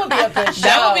one. That would be a good show.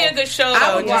 That would be a good show, I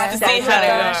though, would just watch to that see how they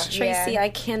gosh, are. Tracy, Yeah. I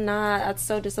cannot. That's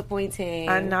so disappointing.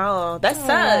 I know. That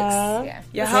sucks. Yeah.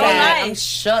 Your I'm whole sad. I'm life.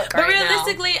 shook But right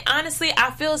realistically, honestly,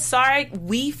 I feel sorry.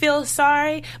 We feel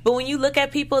sorry. But when you look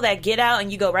at people that get out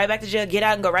and you go right back to jail, get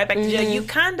out and go right back to jail, you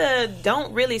kind of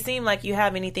don't really seem like you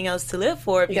have anything else to live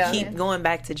for if you keep going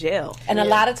back to jail. And a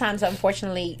lot of times,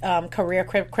 unfortunately, career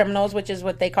criminals, which is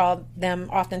what they call them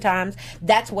oftentimes,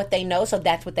 that's what they know, so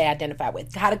that's what they identify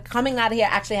with. Coming out of here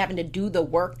actually having to do the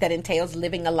work that entails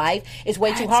living a life is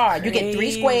way too hard. You get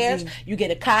 3 squares, you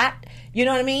get a cot, you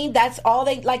know what I mean? That's all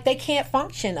they can't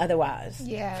function otherwise.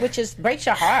 Yeah. Which is breaks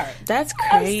your heart. That's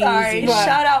I'm crazy. sorry.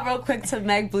 Shout out real quick to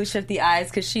Meg Blue Shifty Eyes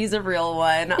because she's a real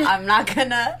one. I'm not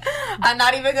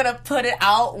even gonna put it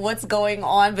out what's going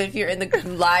on, but if you're in the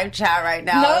live chat right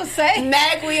now, No, say.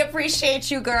 Meg, we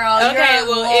appreciate you, girl. Okay, You're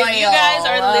well, if you loyal. guys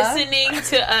are listening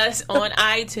to us on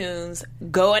iTunes,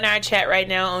 go in our chat right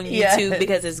now on YouTube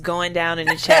because it's going down in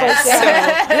the chat.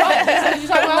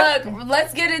 Look,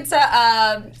 let's get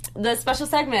into the special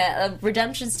segment of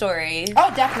Redemption Story.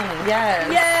 Oh, definitely. Yes.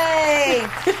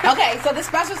 Yay! Okay, so the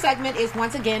special segment is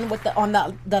once again on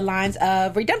the lines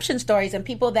of redemption stories and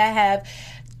people that have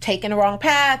taken a wrong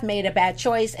path, made a bad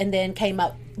choice, and then came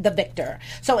up the victor.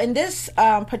 So in this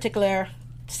particular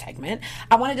segment,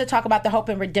 I wanted to talk about the Hope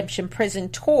and Redemption Prison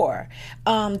Tour.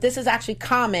 This is actually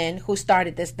Common who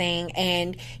started this thing,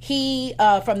 and he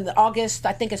from the August,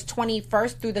 I think it's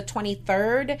 21st through the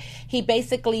 23rd, he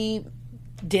basically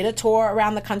did a tour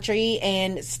around the country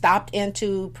and stopped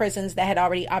into prisons that had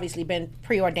already obviously been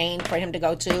preordained for him to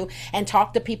go to, and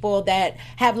talked to people that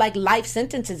have like life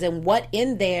sentences and what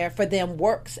in there for them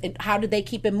works and how do they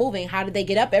keep it moving, how do they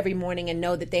get up every morning and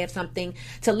know that they have something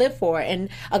to live for. And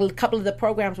a couple of the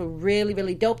programs were really,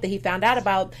 really dope that he found out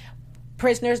about.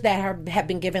 Prisoners that have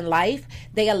been given life,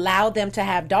 they allow them to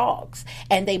have dogs,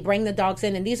 and they bring the dogs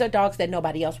in, and these are dogs that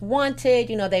nobody else wanted.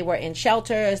 You know, they were in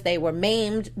shelters, they were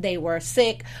maimed, they were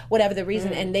sick, whatever the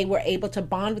reason, and they were able to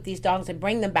bond with these dogs and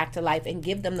bring them back to life and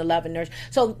give them the love and nurture.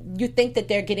 So you think that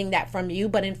they're getting that from you,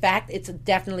 but in fact, it's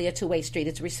definitely a two-way street.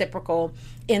 It's reciprocal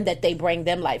in that they bring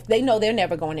them life. They know they're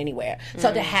never going anywhere.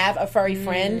 So to have a furry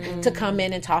friend to come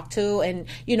in and talk to and,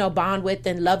 you know, bond with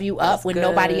and love you up when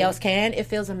nobody else can, it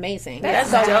feels amazing. That's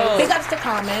so dope. big ups to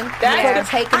Common for That's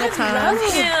taking the time. I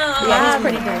love him. Yeah, he's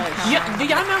pretty good. Do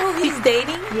y'all know who he's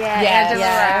dating? Yeah, Yes. Angela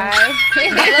Yeah. Rye. They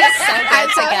look so good I'm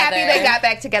so together. happy they got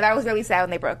back together. I was really sad when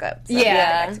they broke up. So they got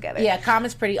back together. Yeah,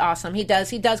 Common's pretty awesome. He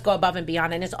does go above and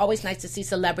beyond, and it's always nice to see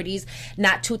celebrities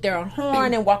not toot their own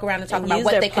horn and walk around and talk And about use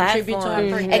what their they contribute to platform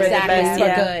him. for the Exactly, best, for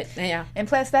yeah. good. Yeah, And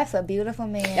plus, that's a beautiful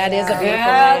man. that is a beautiful Girl,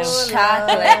 man.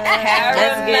 chocolate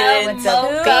caramel Let's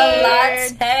mocha beard.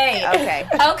 latte. Okay.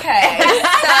 Okay.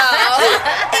 So,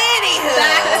 anywho,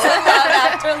 back to Love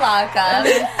After Lockup.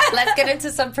 Let's get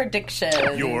into some predictions.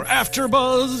 Your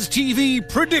AfterBuzz TV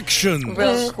prediction.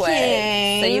 real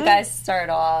quick. So you guys start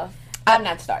off. I'm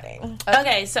not starting.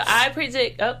 Okay, so I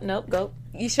predict. Oh, nope, go.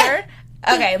 You sure?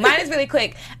 Okay, mine is really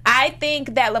quick. I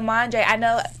think that Lamondre,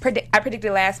 I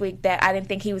predicted last week that I didn't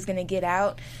think he was going to get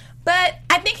out. But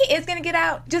I think he is going to get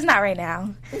out, just not right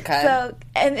now. Okay. So,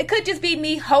 and it could just be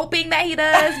me hoping that he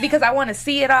does because I want to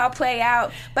see it all play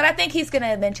out. But I think he's going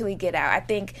to eventually get out. I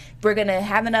think we're going to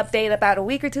have an update about a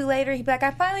week or two later. He'll be like,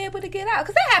 I'm finally able to get out.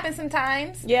 Because that happens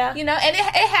sometimes. Yeah. You know, and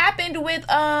it happened with,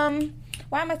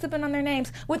 why am I slipping on their names?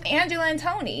 With Angela and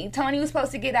Tony. Tony was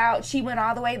supposed to get out. She went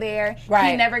all the way there.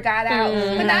 Right. He never got out.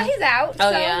 But now he's out.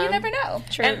 Oh, so yeah. you never know.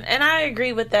 True. And I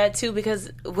agree with that too,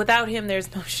 because without him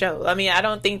there's no show. I mean, I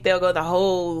don't think they'll go the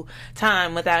whole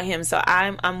time without him. So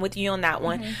I'm with you on that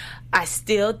one. I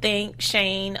still think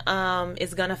Shane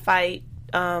is gonna fight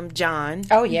John.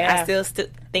 Oh, yeah. I still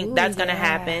think that's gonna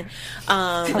happen.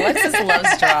 Alexis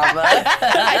loves drama.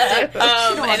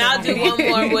 And I'll do one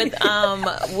more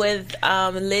with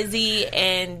Lizzie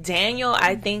and Daniel.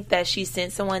 I think that she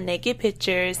sent someone naked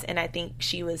pictures, and I think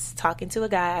she was talking to a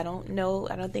guy. I don't know.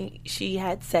 I don't think she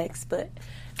had sex, but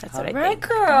that's what I think.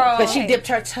 Girl. But she dipped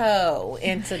her toe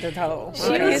into the toe.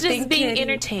 She was just being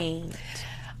entertained.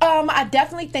 I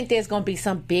definitely think there's going to be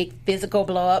some big physical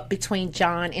blow up between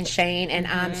John and Shane, and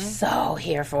I'm so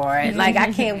here for it. Like,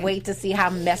 I can't wait to see how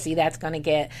messy that's going to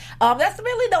get. That's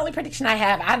really the only prediction I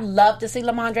have. I'd love to see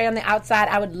Lamondre on the outside.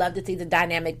 I would love to see the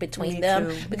dynamic between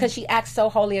them because she acts so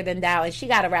holier than thou, and she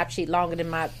got a rap sheet longer than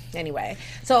my anyway.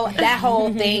 So that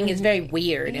whole thing is very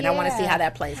weird, and I want to see how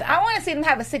that plays out. I want to see them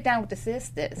have a sit down with the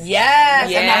sisters. Yes,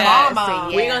 and Yes. my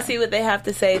mama. We're gonna see what they have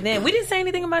to say then. We didn't say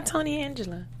anything about Tony and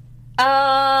Angela.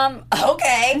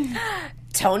 Okay.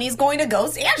 Tony's going to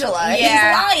ghost Angela.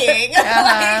 Yeah. He's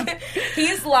lying. Like,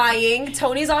 he's lying.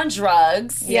 Tony's on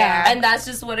drugs. Yeah. And that's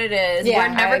just what it is. Yeah,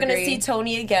 We're never I going to agree. see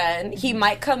Tony again. He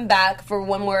might come back for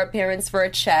one more appearance for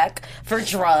a check for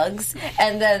drugs.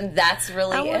 And then that's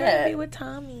really I want to be it. with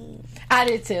Tommy. I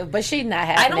did too, but she's not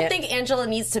having I don't it. think Angela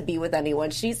needs to be with anyone.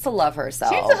 She needs to love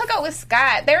herself. She needs to hook up with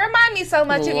Scott. They remind me so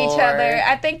much of each Lord. other.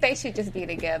 I think they should just be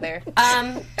together. But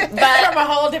from a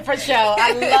whole different show.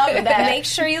 I love that. make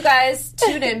sure you guys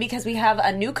tune in because we have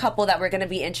a new couple that we're going to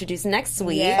be introduced next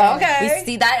week. Yeah. Okay. We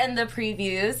see that in the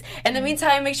previews. In the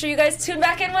meantime, make sure you guys tune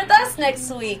back in with us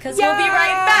next week because we'll be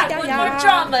right back with more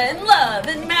drama and love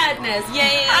and madness.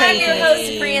 Yay. I'm your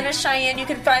host, Brianna Cheyenne. You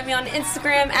can find me on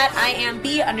Instagram at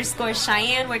IamB_Cheyenne.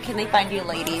 Where can they find you,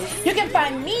 ladies? You can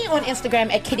find me on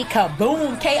Instagram at Kitty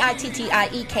Kaboom,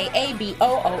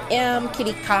 KITTIEKABOOM,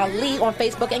 Kitty Kali on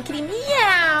Facebook, and Kitty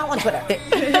Meow on Twitter.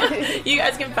 You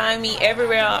guys can find me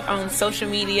everywhere on social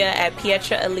media at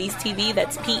Pietra Elise TV.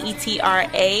 That's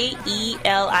PetraElise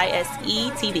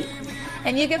TV.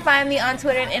 And you can find me on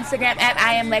Twitter and Instagram at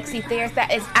I am Lexi Fierce.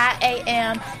 That is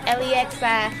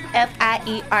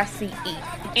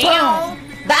IamLexiFierce.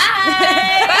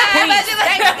 Bye.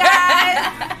 Thanks,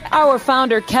 guys. Our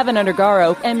founder, Kevin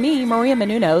Undergaro, and me, Maria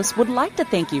Menounos, would like to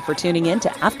thank you for tuning in to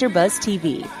AfterBuzz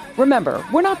TV. Remember,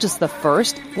 we're not just the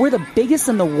first, we're the biggest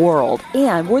in the world,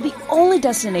 and we're the only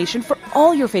destination for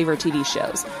all your favorite TV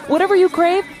shows. Whatever you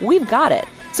crave, we've got it.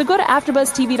 So go to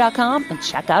AfterBuzzTV.com and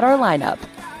check out our lineup.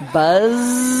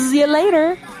 Buzz you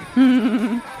later.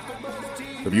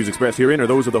 The views expressed herein are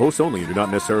those of the hosts only and do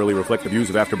not necessarily reflect the views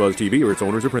of AfterBuzz TV or its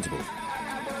owners or principals.